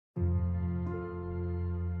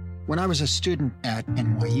When I was a student at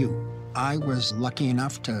NYU, I was lucky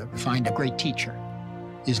enough to find a great teacher.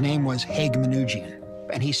 His name was Haig Manoogian,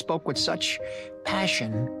 and he spoke with such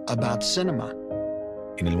passion about cinema.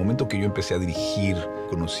 En el momento que yo empecé a dirigir,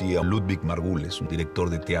 conocí a Ludwig Margules, un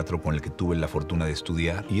director de teatro con el que tuve la fortuna de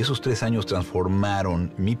estudiar, y esos 3 años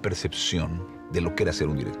transformaron mi percepción de lo que era ser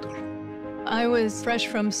un director. I was fresh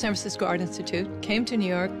from San Francisco Art Institute, came to New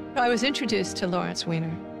York. I was introduced to Lawrence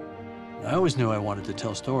Weiner. I always knew I wanted to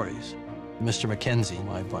tell stories. Mr. Mackenzie,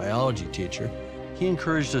 my biology teacher, he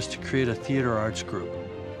encouraged us to create a theater arts group.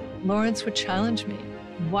 Lawrence would challenge me.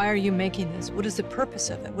 Why are you making this? What is the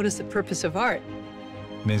purpose of it? What is the purpose of art?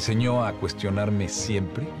 Me enseñó a cuestionarme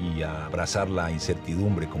siempre y a abrazar la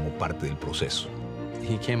incertidumbre como parte del proceso.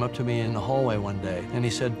 He came up to me in the hallway one day and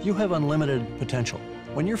he said, "You have unlimited potential."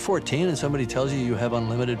 When you're 14 and somebody tells you you have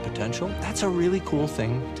unlimited potential, that's a really cool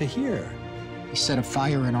thing to hear. He set a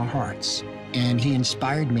fire in our hearts, and he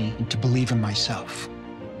inspired me to believe in myself.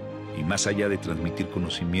 Y más allá de transmitir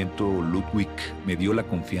conocimiento, Ludwig me dio la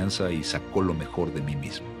confianza y sacó lo mejor de mí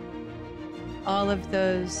mismo. All of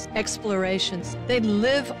those explorations, they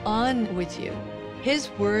live on with you. His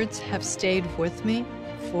words have stayed with me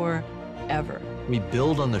forever. We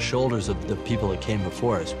build on the shoulders of the people that came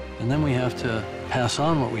before us, and then we have to pass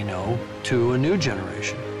on what we know to a new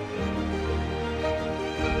generation.